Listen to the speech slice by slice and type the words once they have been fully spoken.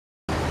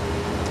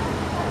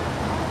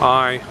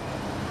I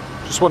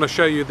just want to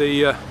show you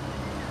the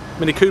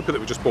Mini Cooper that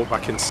we just bought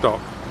back in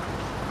stock.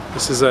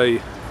 This is a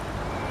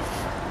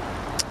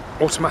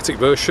automatic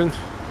version,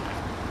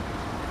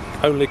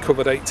 only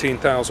covered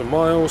 18,000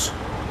 miles.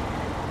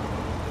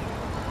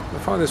 I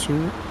find there's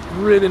some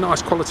really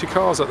nice quality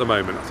cars at the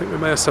moment. I think we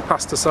may have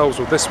surpassed ourselves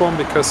with this one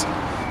because,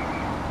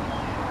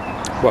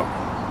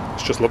 well,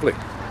 it's just lovely.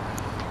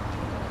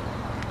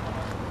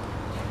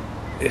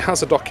 It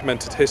has a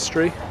documented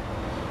history.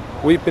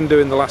 We've been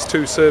doing the last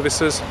 2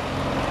 services.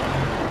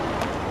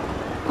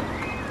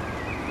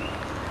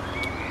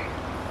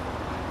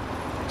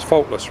 It's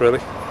faultless, really.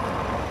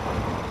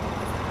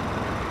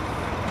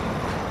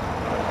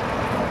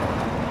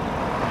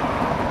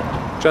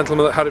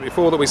 Gentleman that had it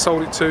before that we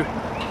sold it to,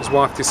 his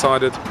wife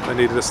decided they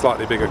needed a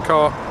slightly bigger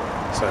car,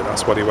 so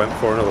that's what he went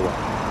for, another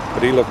one.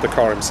 But he loved the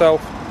car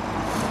himself,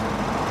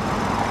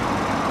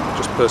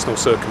 just personal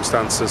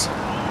circumstances.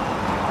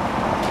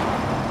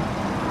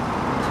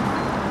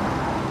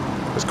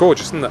 It's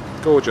gorgeous, isn't it?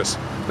 Gorgeous.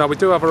 Now we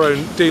do have our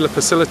own dealer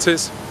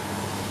facilities.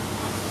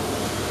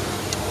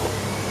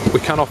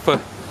 We can offer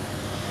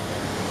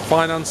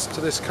finance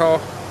to this car.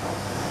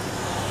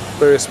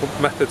 Various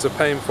methods of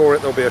paying for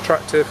it, they'll be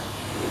attractive.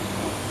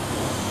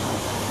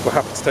 We're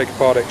happy to take a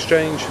part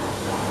exchange.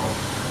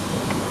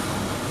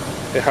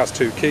 It has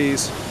 2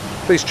 keys.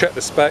 Please check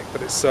the spec,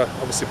 but it's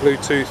obviously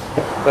Bluetooth,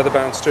 leather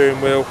bound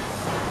steering wheel.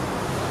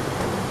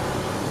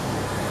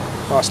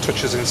 Nice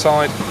touches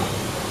inside.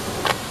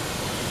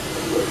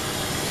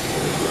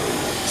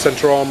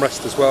 Centre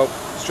armrest as well.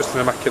 It's just an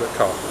immaculate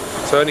car.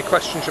 So any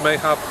questions you may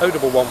have,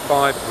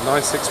 0115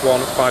 961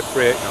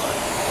 5389.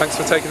 Thanks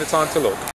for taking the time to look.